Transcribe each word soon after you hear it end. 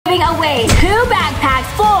giving away 2 backpacks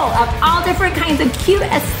full of all different kinds of cute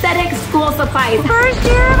aesthetic school supplies. First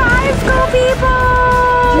year of high school,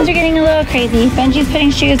 people! Things are getting a little crazy. Benji's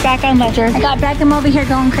putting shoes back on Ledger. I got Beckham over here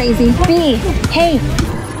going crazy. B, hey.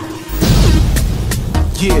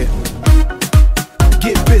 Yeah.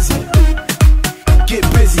 Get busy. Get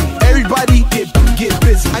busy. Everybody get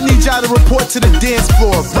busy. I need y'all to report to the dance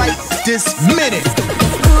floor right this minute.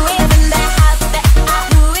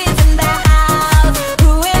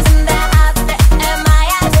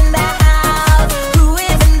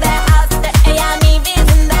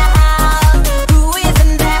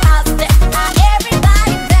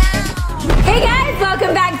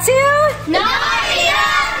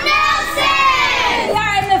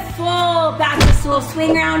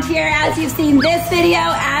 Swing around here as you've seen this video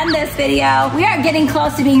and this video. We are getting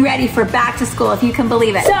close to being ready for back to school, if you can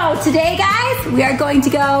believe it. So today, guys, we are going to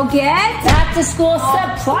go get back to school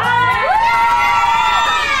supplies.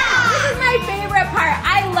 This is my favorite part.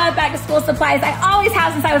 I love back to school supplies. I always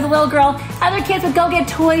have since I was a little girl. Other kids would go get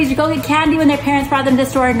toys or go get candy when their parents brought them to the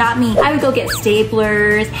store, not me. I would go get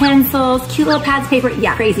staplers, pencils, cute little pads, paper.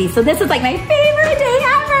 Yeah, crazy. So this is like my favorite day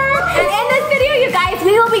ever. And in this video, you guys,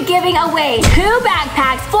 we will be giving away 2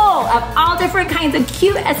 backpacks full of all different kinds of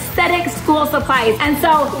cute aesthetic school supplies. And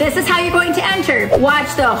so this is how you're going to enter.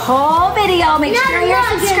 Watch the whole video. Make sure you're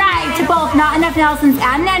subscribed to both Not Enough Nelsons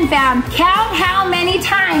and NenFam. Count how many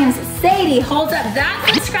times Sadie holds up that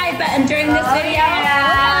subscribe button during this video.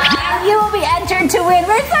 Yeah. And you will be entered to win.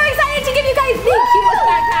 We're so excited to give you guys the cutest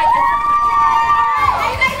backpack.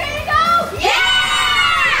 Are you guys ready to go?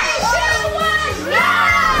 Yeah! 3, 2, 1, go!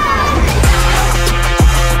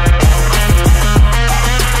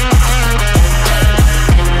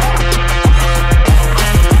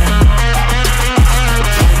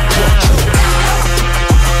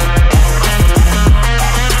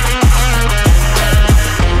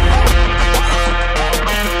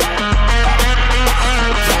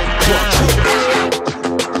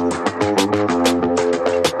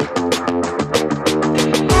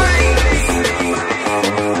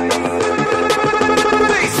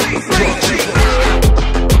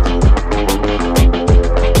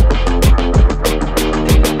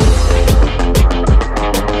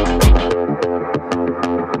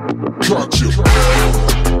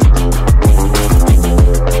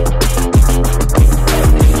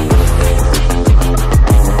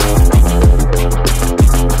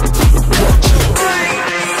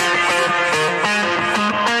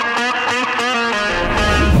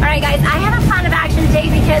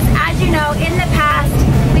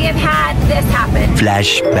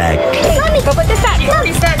 Flashback. Mommy, go put this back.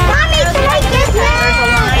 Mommy, can I get this? There's a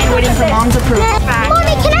line waiting for mom's approval.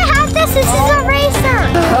 Mommy, can I have this? This is a racer.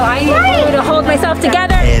 Oh, I need you to hold myself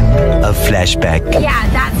together. And a flashback. Yeah,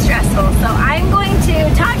 that's stressful. So I'm going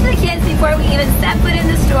to talk to the kids before we even step foot in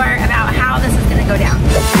the store about how this is going to go down.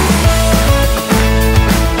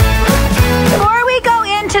 Before we go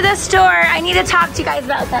into the store, I need to talk to you guys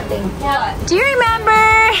about something. What? Do you remember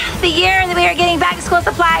the year that we were getting back to school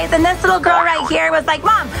supplies and this little girl right here was like,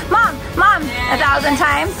 Mom, Mom, Mom, 1,000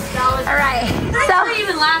 times? All right. So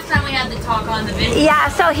even last time we had to talk on the video. Yeah,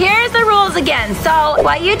 so here's the rules again. So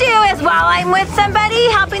what you do is while I'm with somebody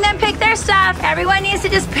helping them pick their stuff, everyone needs to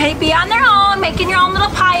just be on their own, making your own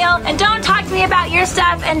little pile, and don't talk to me about your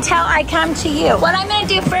stuff until I come to you. What I'm gonna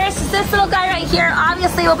do first is this little guy right here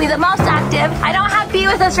obviously will be the most active. I don't have B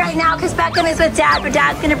with us right now because Beckham is with Dad, but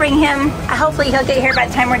Dad's gonna bring him. Hopefully he'll get here by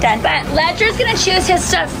the time we're done. But Ledger's gonna choose his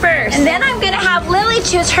stuff first. And then I'm gonna have Lily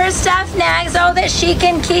choose her stuff next so that she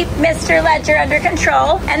can keep Mr. Ledger under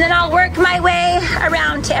control. And then I'll work my way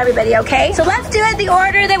around to everybody, okay? So let's do it the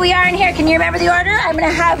order that we are in here. Can you remember the order? I'm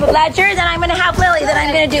gonna have Ledger, then I'm gonna have Lily, then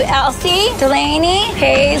I'm gonna do Elsie, Delaney,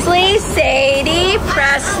 Paisley, Sadie,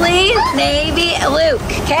 Presley, Navy, Luke,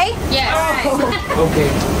 okay? Yes. Okay.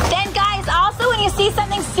 Then guys, also when you see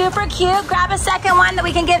something super cute, grab a second one that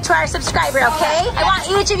we can give to our subscriber, okay? I want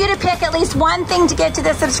each of you to pick at least one thing to give to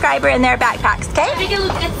the subscriber in their backpacks, okay? Make it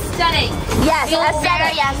look aesthetic. Yes, aesthetic.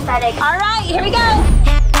 Very aesthetic. All right, here we go.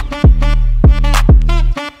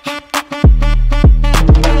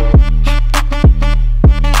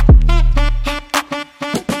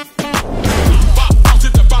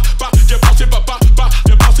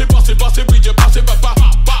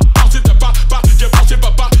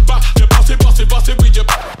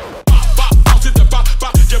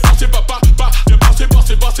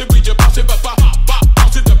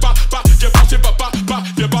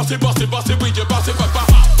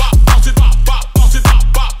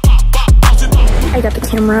 I got the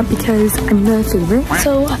camera because I'm the favorite.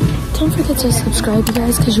 So don't forget to subscribe, you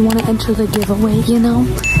guys, because you want to enter the giveaway, you know?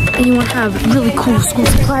 anyone have really cool school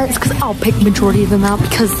supplies? Because I'll pick majority of them out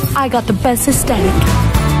because I got the best aesthetic.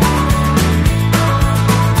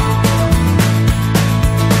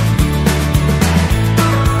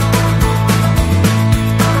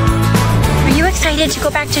 To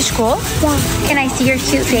go back to school? Yeah. Can I see your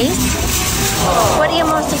cute face? What are you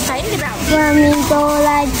most excited about? When we go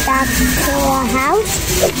like back to our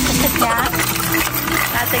house. Yeah.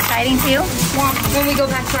 That's exciting too? Yeah. When we go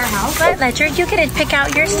back to our house? But Ledger, you get to pick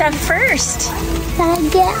out your stuff first. Can I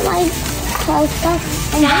get my stuff?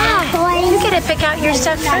 Yeah. You get to pick out your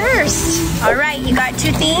stuff first. All right, you got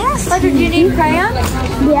 2 things? Ledger, do you need crayons?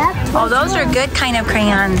 Yep. Oh, those are good kind of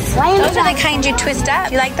crayons. Those are the kinds you twist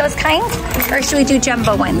up. You like those kinds? Or should we do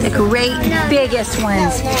jumbo ones? The great biggest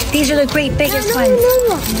ones. These are the great biggest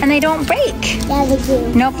ones. And they don't break. Yeah, they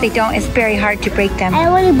do. Nope, they don't. It's very hard to break them. I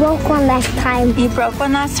already broke one last time. You broke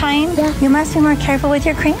one last time? Yeah. You must be more careful with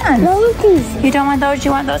your crayons. No, please. You don't want those?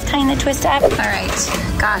 You want those kind that twist up? All right.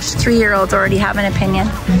 Gosh, 3-year-olds already have an opinion.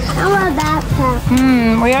 I want a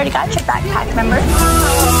backpack. We already got your backpack, remember?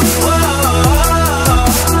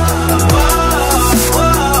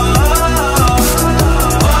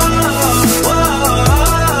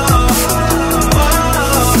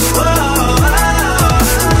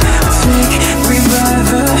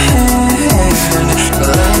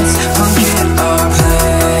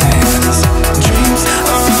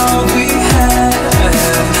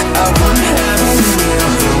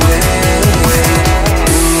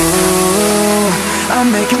 I'm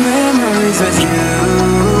making memories with you.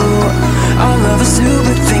 All of the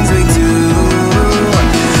stupid things we do.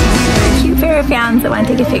 Cute pair of fans that want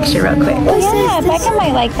to take a picture real quick. Oh yeah, Becca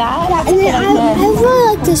might like that. That's a good idea. I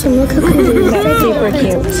really like this one. Look how cool. That's super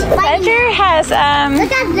cute. Ledger has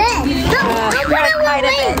Look at this. Look quite a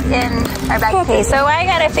bit in our backpack. Okay, so I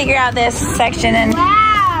gotta figure out this section and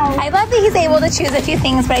I love that he's able to choose a few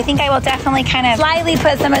things, but I think I will definitely kind of slyly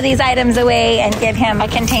put some of these items away and give him a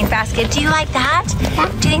contained basket. Do you like that?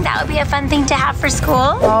 Do you think that would be a fun thing to have for school?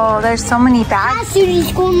 Oh, there's so many bags. That's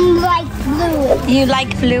school like blue. You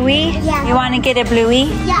like bluey? Yeah. You want to get a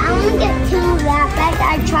bluey? Yeah, I want to get 2 backpacks,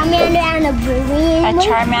 a Charmander and a bluey. A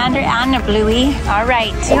Charmander and a bluey. All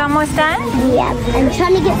right. You almost done? Yeah, I'm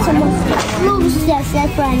trying to get some glue sticks.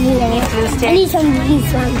 That's what I need. Glue sticks? I need some of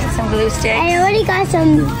these ones. Some glue sticks. I already got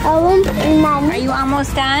some of them. And then, Are you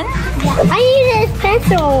almost done? yeah, I need this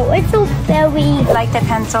pencil. It's so very. Like the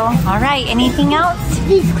pencil. All right. Anything else?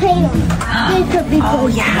 These crayons. These could be Oh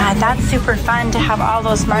good. yeah, that's super fun to have all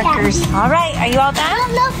those markers. All right. Are you all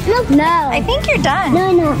done? No. I think you're done.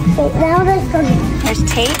 No. So now let's go. There's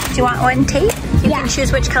tape. Do you want one tape? You Yeah. can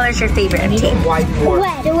choose which color is your favorite of tape.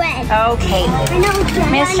 Red. Okay. I know.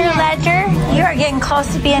 Mr. Ledger, you are getting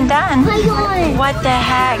close to being done. What the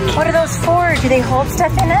heck? What are those for? Do they hold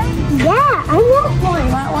stuff in them? Yeah, I want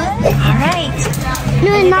one. Want one? All right.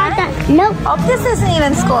 No, not that. Nope. Oh, this isn't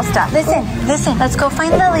even school stuff. Listen. Let's go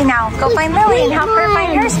find Lily now. Go find Lily and help her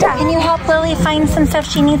find her stuff. Can you help Lily find some stuff?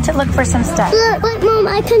 She needs to look for some stuff. Look, Mom,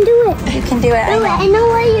 I can do it. You can do it. I know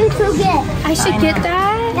what you should get. I should get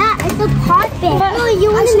that. Yeah, it's a carpet. No, you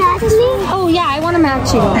want to match me? Oh yeah, I want to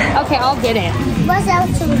match you. Okay, I'll get it. What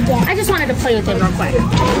else should we get? I just wanted to play with it real quick.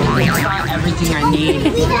 Everything I need.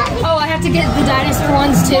 Oh, I have to get the dinosaur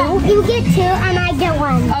ones too? You get 2 and I get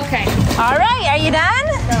 1. Okay. All right. Are you done?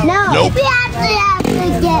 No. We actually have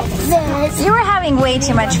to get this. You were having way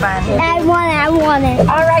too much fun. I want it.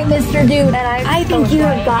 All right, Mr. Dude. I think you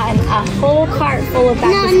have gotten a whole cart full of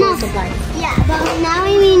back-to-school supplies. Yeah, but now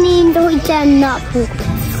we need to not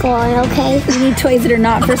going, okay? You need toys that are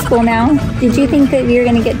not for school now. Did you think that we were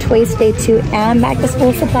going to get toys today too and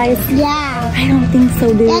back-to-school supplies? Yeah. I don't think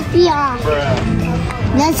so, dude. Let's be off.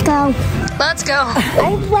 Let's go. Let's go.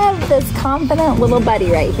 I love this confident little buddy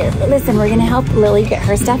right here. But listen, we're gonna help Lily get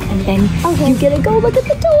her stuff and then you get to go look at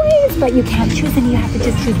the toys. But you can't choose any, you have to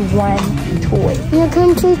just choose 1 toy. You're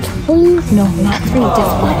going to toys? No, not 3,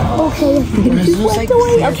 just 1. Okay. You're gonna choose 1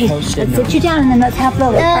 toy? Okay, let's sit you down and then let's help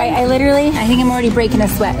Lily. Alright, I think I'm already breaking a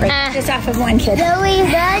sweat right just off of 1 kid. Lily,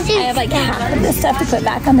 I have like half of this stuff to put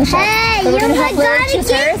back on the shelf. Hey, so we're gonna you help Lily gotta choose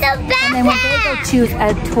get hers. the And then we're gonna go choose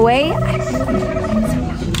a toy.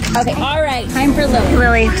 Okay, all right, time for Lily.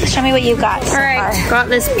 Lily, show me what you got so All right, far. got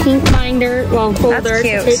this pink binder, folder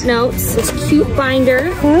cute. to take notes. This cute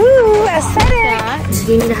binder. Ooh, aesthetic.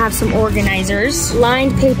 You need to have some organizers.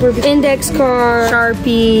 Lined paper, index card,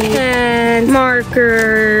 Sharpie, pens,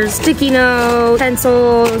 markers, sticky notes,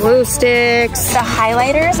 pencils, glue sticks. The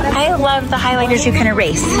highlighters, I love the highlighters you can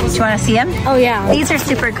erase. Do you want to see them? Oh yeah. These are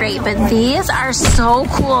super great, but these are so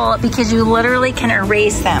cool because you literally can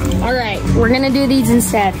erase them. All right, we're gonna do these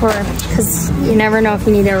instead. because you never know if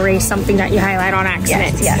you need to erase something that you highlight on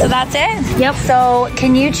accident. Yes. So that's it? Yep. So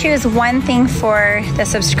can you choose one thing for the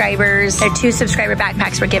subscribers? There are 2 subscriber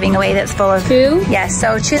backpacks we're giving away that's full of... 2? Yes,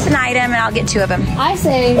 so choose an item and I'll get 2 of them. I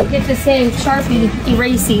say get the same Sharpie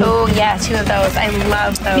erasing. Oh yeah, 2 of those. I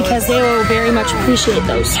love those. Because they will very much appreciate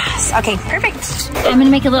those. Yes. Okay, perfect. I'm gonna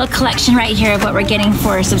make a little collection right here of what we're getting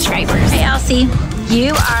for subscribers. Hey Elsie,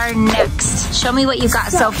 you are next. Show me what you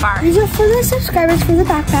got so far. These are for the subscribers for the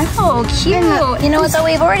backpack. Oh, cute. You know what though?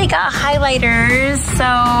 We've already got highlighters, so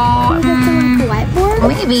Like a whiteboard?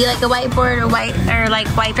 maybe like a whiteboard or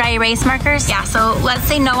white dry erase markers. Yeah, so let's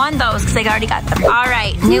say no on those because they already got them. All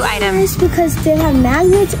right, new item. Nice because they have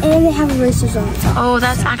magnets and they have erasers on top. Oh,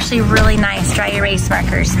 that's actually really nice. Dry erase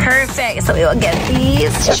markers. Perfect. So we will get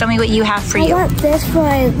these. Show me what you have for I you. got this for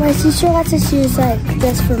my teacher lets us use like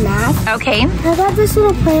this for math. Okay. I got this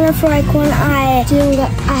little planner for like when I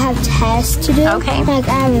have tests to do. Okay. Like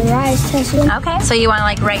I have a rise test. Okay. So you want to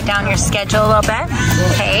like write down your schedule a little bit.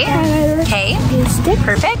 Okay. Okay. Stick.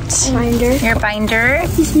 Perfect. Binder. Your binder.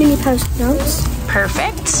 These mini post notes.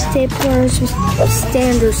 Perfect. Staplers,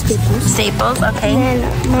 standard staples. Staples. Okay. And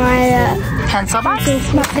then my Pencil box.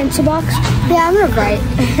 my pencil box. Yeah, I'm gonna write.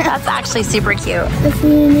 That's actually super cute. If we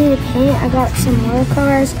need to paint, I got some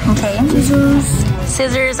watercolors. Okay.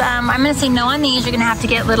 Scissors. I'm gonna say no on these. You're gonna have to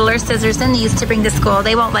get littler scissors than these to bring to school.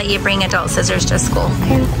 They won't let you bring adult scissors to school.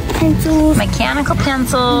 Pencils. Mechanical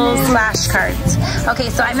pencils, flashcards. Okay,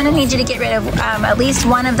 so I'm gonna need you to get rid of at least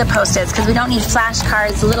one of the Post-its because we don't need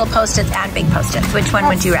flashcards, little Post-its, and big Post-its. Which one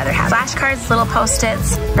would you rather have? Flashcards, little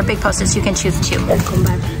Post-its, or big Post-its? You can choose 2.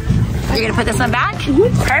 You're gonna put this one back?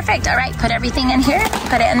 Perfect. All right, put everything in here.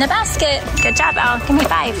 Put it in the basket. Good job, Elle. Give me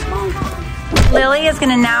 5. Lily is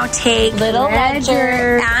gonna now take Little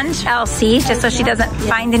Ledger and Elsie, just so she doesn't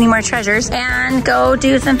find any more treasures, and go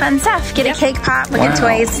do some fun stuff. Get a cake pop, look at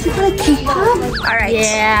toys. All right.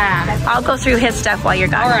 Yeah. I'll go through his stuff while you're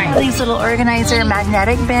gone. All right. These little organizer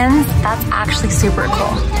magnetic bins, that's actually super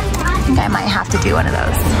cool. I think I might have to do one of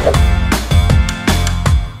those.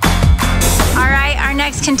 All right, our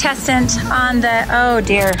next contestant on the, oh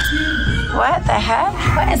dear. What the heck?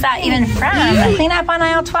 What is that even from? Clean up on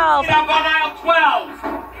aisle 12. Clean up on aisle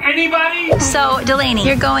 12. Anybody? So, Delaney,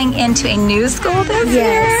 you're going into a new school this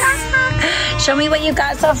year? Show me what you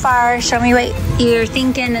got so far. Show me what you're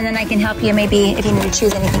thinking, and then I can help you maybe if you need to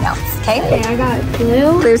choose anything else, okay? Okay, I got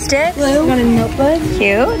glue. Glue sticks. Glue. I got a notebook.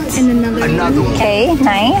 Cute. And another one. Okay,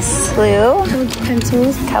 nice. Glue. Colored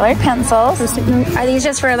pencils. Colored pencils. Post-it notes. Are these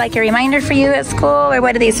just for like a reminder for you at school, or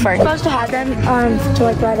what are these for? You're supposed to have them to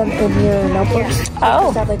like write them in your notebooks.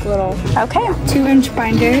 Oh. Just have like little. Okay. 2-inch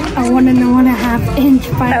binder. A 1 and a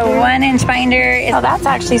 1.5-inch binder. A 1-inch binder. Oh, that's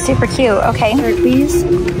actually super cute. Okay.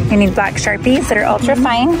 Sharpies. You need black Sharpies that are ultra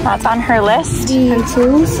fine. That's on her list.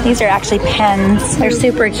 Pencils. These are actually pens. They're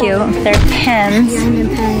super cute. They're pens.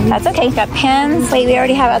 Pens. That's okay. Got pens. Wait, we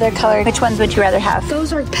already have other colors. Which ones would you rather have?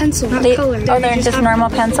 Those are pencils, not They- colors. Oh, they're just normal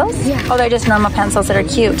pencils? Yeah. Oh, they're just normal pencils that are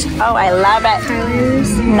cute. Oh, I love it.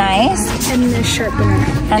 Colors. Nice. And the sharpener.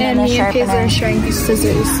 And then the me and Paisley sharpener. are sharing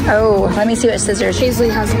scissors. Oh, let me see what scissors. Paisley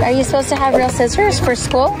has them. Are you supposed to have real scissors for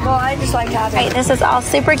school? Well, I just like having Right, this is all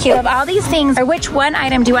super cute. Of all these things, or which one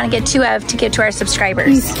item do you want to get 2 of to give to our subscribers?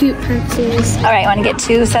 these cute pencils. All right, want to get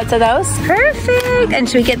 2 sets of those? Perfect. And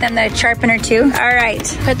should we get them the sharpener too? All right,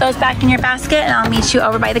 put those back in your basket and I'll meet you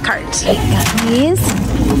over by the cart. Got these.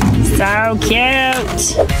 So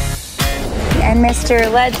cute. And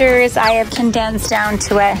Mr. Ledger's, I have condensed down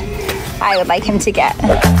to what I would like him to get.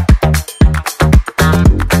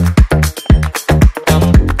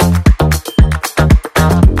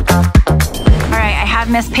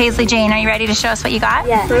 Miss Paisley Jane, are you ready to show us what you got?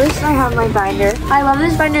 Yeah. First, I have my binder. I love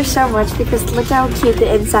this binder so much because look how cute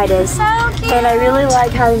the inside is. So cute. And I really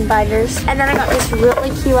like having binders. And then I got this really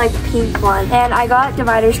cute like pink one. And I got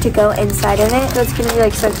dividers to go inside of it. So it's gonna be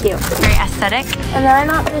like so cute. Very aesthetic. And then I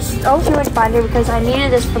got this 0-2-inch binder because I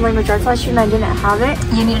needed this for language arts last year and I didn't have it.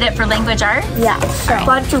 You needed it for language art? Yeah. So a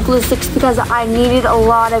bunch of glue sticks because I needed a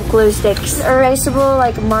lot of glue sticks. Erasable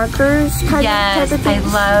like markers type of I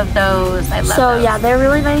things. love those. I love those. So yeah, they're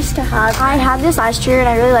really nice to have. I had this last year and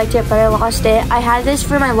I really liked it, but I lost it. I had this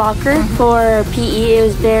for my locker for PE. It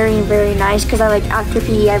was very, very nice because I like after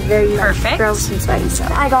PE I have very Perfect. gross and sweaty. So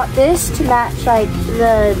I got this to match like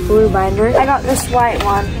the blue binder. I got this white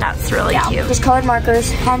one. That's really cute. Just colored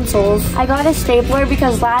markers, pencils. I got a stapler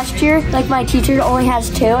because last year like my teacher only has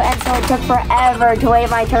 2 and so it took forever to wait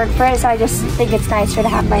my turn for it. So I just think it's nicer to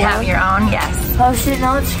have my own. Have your own, yes. Post-it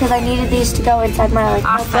notes because I needed these to go inside my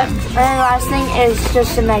notebook. And then the last thing is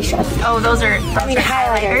just some nice Sharpies. Oh, those are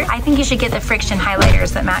highlighters. I think you should get the friction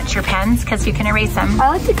highlighters that match your pens because you can erase them. I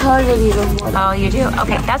like the colors of these ones more. Oh, you do?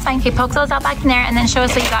 Okay, that's fine. Okay, poke those out back in there and then show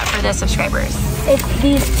us what you got for the subscribers. It's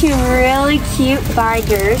these two really cute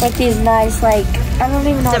binders with these nice, like, I don't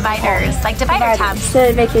even know. Dividers, like divider tabs.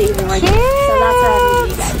 To make it even more cute. So that's what I'm doing,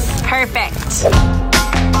 you guys. Perfect.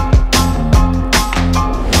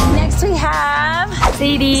 Next we have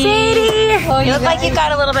Sadie. Oh, you look like you've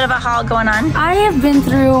got a little bit of a haul going on. I have been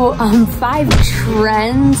through 5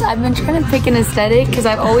 trends. I've been trying to pick an aesthetic because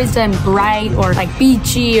I've always done bright or like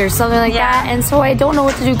beachy or something like that. And so I don't know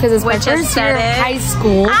what to do because it's my first year of high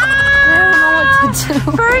school. I don't know what to do.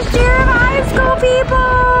 First year of high school, people.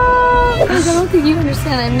 Because I don't think you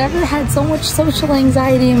understand. I've never had so much social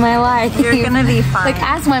anxiety in my life. You're gonna be fine. Like,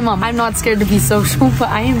 as my mom, I'm not scared to be social, but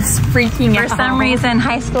I am freaking out. For some reason,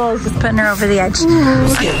 high school is just putting her over the edge.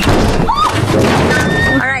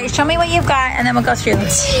 All right, show me what you've got, and then we'll go through.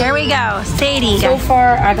 Here we go, Sadie. So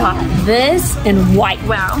far, I got this in white.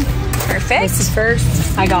 Wow. Perfect. This is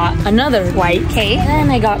first. I got another white. Okay. Then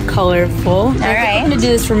I got colorful. All right. I'm gonna do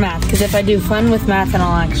this for math because if I do fun with math, then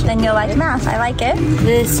I'll actually. Then you'll like math. I like it.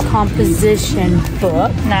 This composition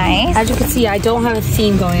book. Nice. As you can see, I don't have a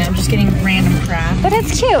theme going. I'm just getting random crap. But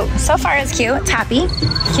it's cute. So far, it's cute. It's happy.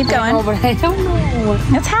 Keep going. I know, but I don't know.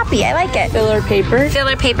 It's happy. I like it. Filler paper.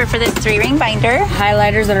 Filler paper for this 3-ring binder.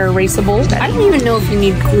 Highlighters that are erasable. I don't even know if you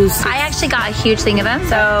need glue sticks. I actually got a huge thing of them,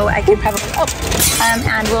 so I could probably.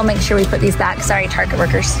 And we'll make sure we put these back. Sorry, Target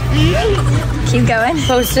workers. Keep going.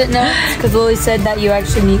 Post-it notes, because Lily said that you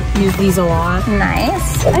actually use these a lot.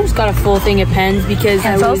 Nice. I just got a full thing of pens because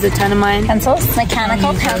I use a ton of mine. Pencils,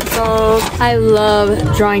 mechanical pencils. I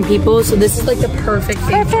love drawing people, so this is like the perfect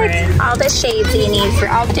thing for it. All the shades that you need for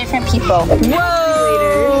all the different people.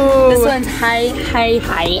 Whoa! This one's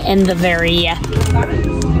high in the very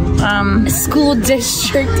school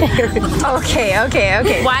district area.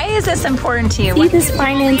 Okay. Why is this important to you? See this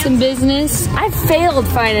finance and business? I failed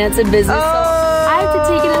finance and business, so I have to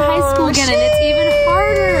take it in high school again, and it's even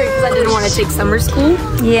harder because I didn't want to take summer school.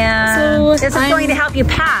 Yeah. So this is going to help you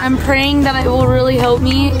pass. I'm praying that it will really help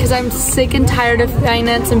me because I'm sick and tired of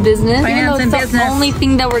finance and business. It's the only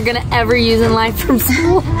thing that we're gonna ever use in life from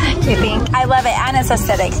school. You think? I love it, and it's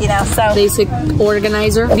aesthetics, you know. So basic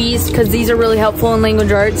organizer. These, because these are really helpful in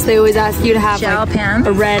language arts. They always ask you to have gel like pen,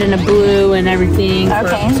 a red and a blue and everything.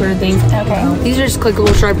 Okay. For sort of things. Okay. These are just clickable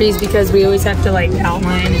Sharpies because we always have to like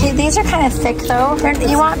outline. These are kind of thick though.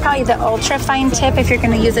 You want probably the ultra fine tip if you're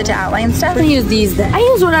going to use it to outline stuff. I'm gonna use these then. I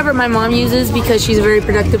use whatever my mom uses because she's a very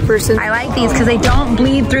productive person. I like these because they don't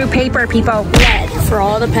bleed through paper, people. Red for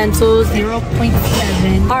all the pencils,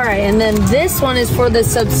 0.7. All right, and then this one is for the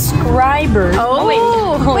subscribers. Oh, wait.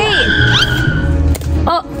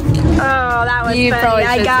 Oh, that was you funny.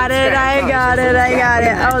 I got it.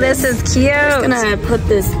 Oh, this is cute. I'm just gonna put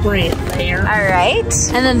this right there. All right.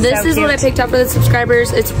 And then this is what I picked up for the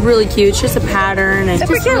subscribers. It's really cute. It's just a pattern and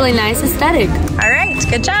just really nice aesthetic. All right.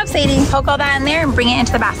 Good job, Sadie. Poke all that in there and bring it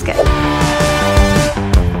into the basket.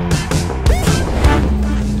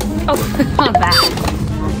 Oh, not that.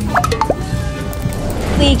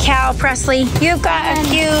 Holy cow, Presley. You've got a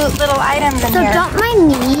few little items in So here. don't my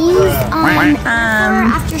knees for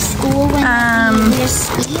after school when we just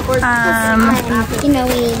speak or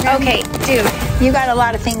Okay, dude, you got a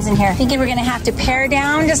lot of things in here. Thinking we're gonna have to pare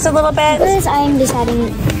down just a little bit? Because I'm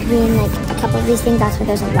deciding between like a couple of these things, that's what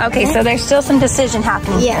goes in there. Okay, so there's still some decision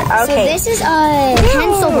happening here. Yeah, Okay. so this is a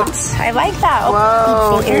pencil box. I like that.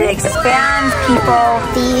 Whoa, it expands, people.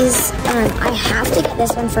 These, I have to get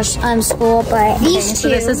this one for school, but these So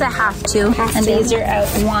this is a have to, and these are a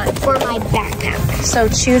want. For my backpack. So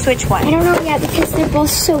choose which one. I don't know yet because they're both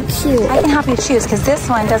so cute. I can help you choose because this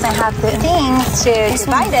one doesn't have the things to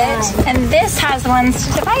divide it, and this has ones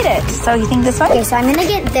to divide it. So you think this one? Okay, so I'm gonna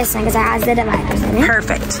get this one because it has the dividers in it.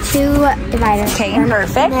 Perfect. 2 dividers. Okay,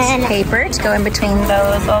 perfect. Paper to go in between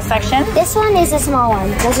those little sections. This one is a small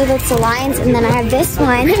one. Those are the lines, and then I have this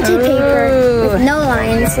one, paper with no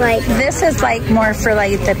lines. Like this is like more for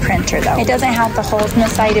like the printer though. It doesn't have the holes in the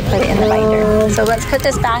side to put it in the binder. So let's put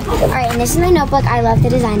this back. All right, and this is my notebook. I love the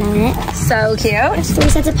design on it. So cute. There's 3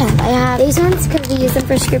 sets of pens. I have these ones because we use them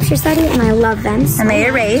for scripture study, and I love them. So and they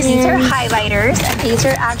erase. These are highlighters, and these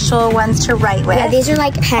are actual ones to write with. Yeah, these are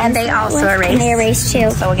like pens. And they also erase. And they erase too.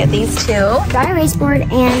 So we'll get these 2. Dry erase board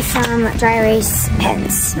and some dry erase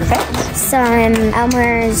pens. Perfect. Some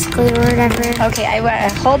Elmer's glue or whatever. Okay, I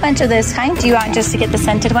want a whole bunch of this kind. Do you want just to get the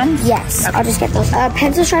scented ones? Yes, I'll just get those.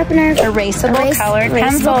 Pencil sharpener. Erasable colored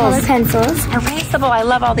pencils. Colored pencils. Erasable. I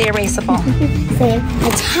love all the erasable. Same.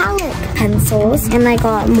 Metallic pencils and like a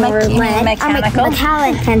lot more lead. Mechanical.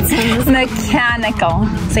 Metallic pencils. Mechanical.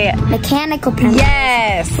 Say it. Mechanical pencils.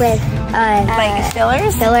 Yes. With like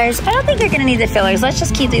fillers? Fillers. I don't think you're gonna need the fillers. Let's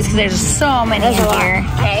just keep these because there's so many in here.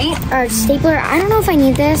 Okay. Or stapler. I don't know if I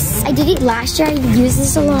need this. I did it last year. I used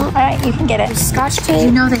this a lot. All right, you can get it. Scotch tape.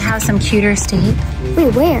 You know they have some cuter tape.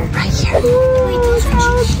 Wait, where? Right here. Ooh,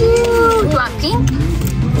 so cute. You want pink?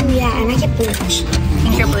 Oh, yeah, and I get blue.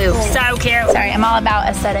 Pink or blue. So cute. Sorry, I'm all about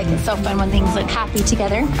aesthetic. It's so fun when things look happy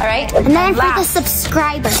together. All right. And then for the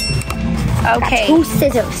subscriber. Okay. 2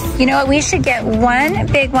 scissors. You know what? We should get one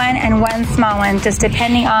big one and one small one, just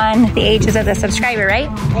depending on the ages of the subscriber, right?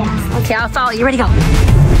 Yeah. Okay, I'll follow you. Ready, go.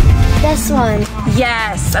 This one.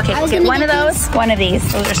 Yes. Okay, we'll get one of those, one of these.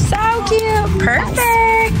 Those are so cute.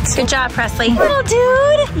 Perfect. Good job, Presley. Little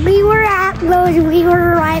dude. We were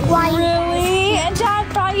right while Really? And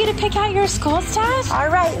Dad brought you to pick out your school stuff? All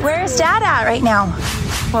right, where's Dad at right now?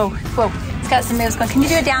 Whoa, whoa. It's got some moves going. Can you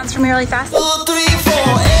do a dance for me really fast? 2, 3, 4.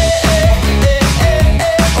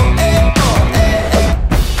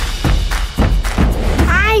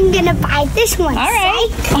 I'm gonna buy this one. All right.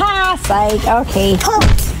 Ah, psych. Okay.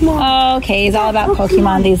 Pokemon. Okay, he's all about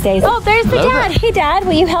Pokemon these days. Oh, there's the dad. Hey, Dad,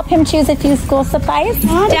 will you help him choose a few school supplies?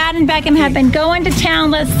 Dad and Beckham have been going to town.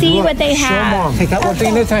 Let's see what they have. Mom. Take out one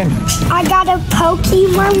thing at a time. I got a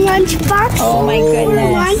Pokemon lunchbox. Oh, my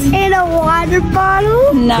goodness. And a water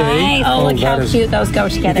bottle. Nice. Oh, look how cute those go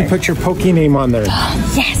You together. can put your Poke name on there.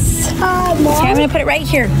 Yes. Mom. Here, I'm going to put it right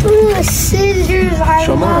here. Ooh, scissors. I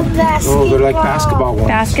Show love Mom. basketball. Oh, they're like basketball ones.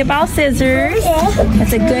 Basketball scissors.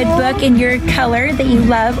 It's a good book in your color that you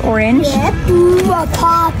love, orange. Yep. Ooh, a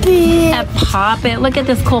Pop-It. A Pop-It. Look at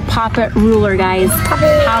this cool Pop-It ruler, guys.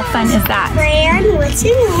 How fun is that? Crayon. What's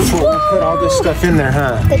in it? So we put all this stuff in there,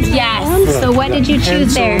 huh? Yes. So what did you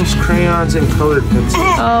choose there? Pencils, crayons, and colored pencils.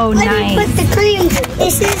 Oh, Let nice. me put the crayons in.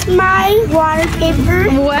 This is my water paper.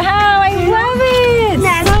 Wow, I love it.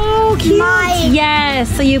 That's so cute. my Yes,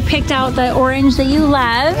 so you picked out the orange that you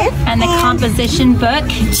love and the composition book.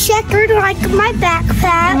 checkered like my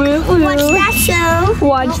backpack. Woo-woo. Watch that show.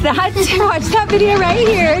 Watch that video right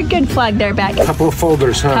here. Good plug there, Beck. Couple of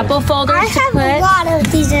folders, huh? Couple folders I to have put. a lot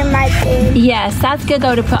of these in my thing. Yes, that's good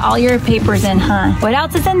though to put all your papers in, huh? What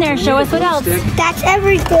else is in there? Show us what else. That's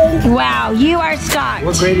everything. Wow, you are stocked.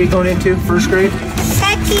 What grade are you going into? First grade?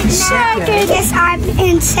 Second. Yes, I'm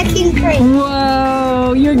in 2nd grade.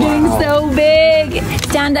 Whoa, you're getting so big.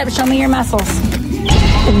 Stand up, show me your muscles.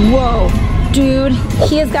 Whoa, dude,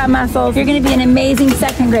 he has got muscles. You're gonna be an amazing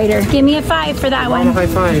 2nd grader. Give me a 5 for that one. High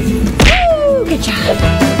five. Woo, good job.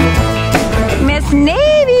 Miss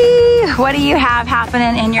Navy, what do you have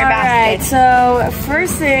happening in your basket? So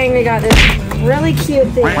first thing, we got this really cute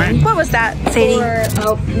thing. What was that, Sadie?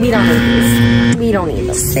 We don't need these. We don't need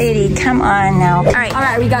them. Sadie, come on now. All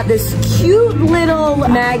right, We got this cute little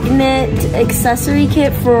magnet accessory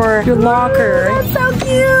kit for your locker. That's so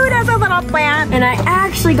cute as a little plant. And I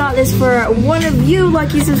actually got this for one of you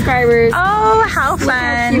lucky subscribers. Oh, how Look how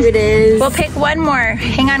fun. cute it is. We'll pick one more.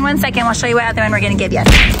 Hang on one second. We'll show you what other one we're going to give you.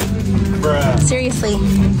 Seriously.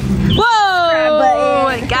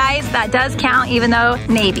 Whoa! Guys, that does count even though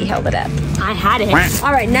Navy held it up. I had it.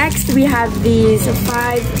 All right, next we have these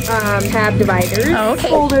 5 tab dividers. Oh, okay.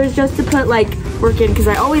 Folders just to put like work in because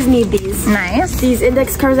I always need these. Nice. These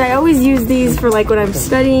index cards, I always use these for like when I'm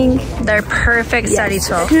studying. They're perfect study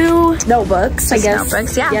tool. 2 notebooks, I guess.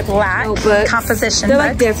 Notebooks, yeah. Yep, Black. notebooks. Composition They're book.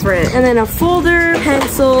 like different. And then a folder,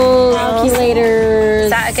 pencils, calculators. Is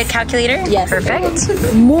that a good calculator? Yes.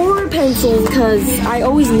 Perfect. More pencils because I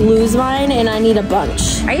always lose mine and I need a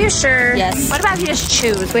bunch. Are you sure? Yes. What about if you just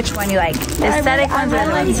choose which one you like? The aesthetic ones or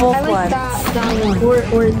the ones? Both ones. That one.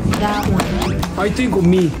 Or that one. I think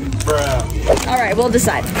me. All right, we'll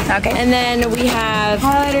decide. Okay. And then we have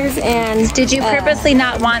highlighters and... Did you purposely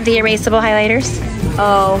not want the erasable highlighters?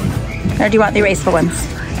 Oh. Or do you want the erasable ones?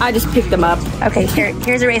 I just picked them up. Okay,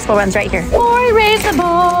 here's erasable ones right here. More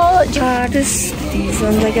erasable. Just these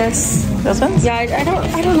ones, I guess. Those ones? Yeah, I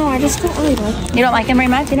don't know. I just don't really like. You don't like them very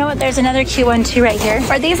much? You know what? There's another cute one too right here.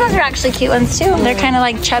 Or these ones are actually cute ones too. They're kind of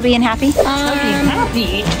like chubby and happy. Yeah, I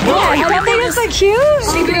don't think it's so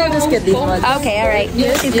cute. Maybe I'll just get these ones. Okay, all right.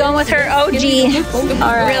 She's going with her OG.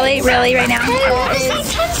 All right. Really right now.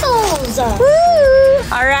 Pencils.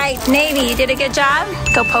 Woo! All right, Navy, you did a good job.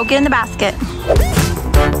 Go poke it in the basket.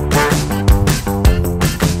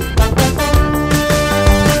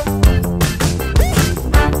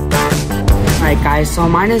 Alright guys, so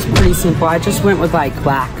mine is pretty simple. I just went with like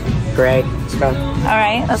black gray. Let's go. All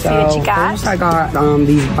right, let's see what you got. First I got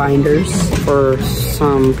these binders for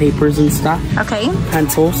some papers and stuff. Okay.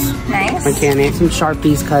 Pencils. Nice. Mechanics. Some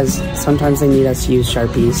Sharpies because sometimes they need us to use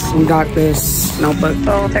Sharpies. We got this notebook.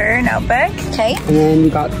 Folder, notebook. Okay. And then we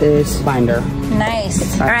got this binder.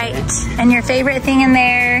 Nice. All right. And your favorite thing in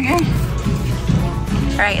there?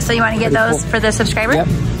 All right, so you want to get those for the subscriber? Yep.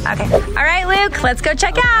 Okay. All right, Luke, let's go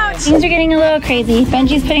check out. Things are getting a little crazy.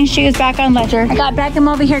 Benji's putting shoes back on Ledger. I got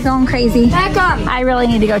Beckham over here going crazy. Beckham! I really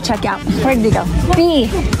need to go check out. Where did he go? B,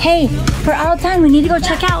 hey, we're all done. We need to go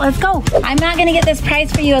check out. Let's go. I'm not going to get this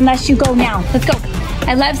prize for you unless you go now. Let's go.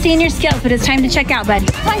 I love seeing your skills, but it's time to check out, bud.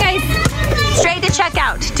 Come on, guys. Straight to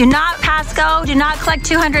checkout. Do not pass go. Do not collect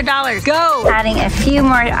 $200. Go. Adding a few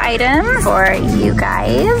more items for you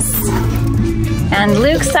guys. And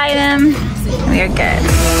Luke's item. We're good.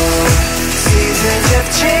 Seasons have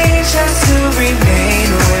changed, I still remain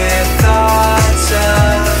with thoughts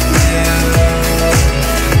of you.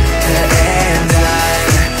 And I'm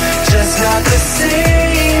just not the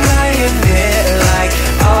same, I admit, like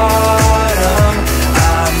autumn.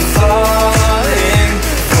 I'm falling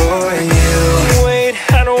for you. Wait,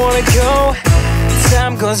 I don't wanna go.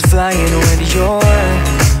 Time goes flying when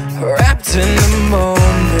you're wrapped in the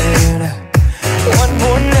moment. One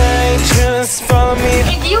more night, just follow me.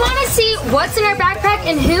 If you want to see what's in our backpack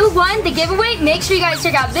and who won the giveaway, make sure you guys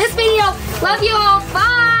check out this video. Love you all.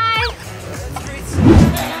 Bye.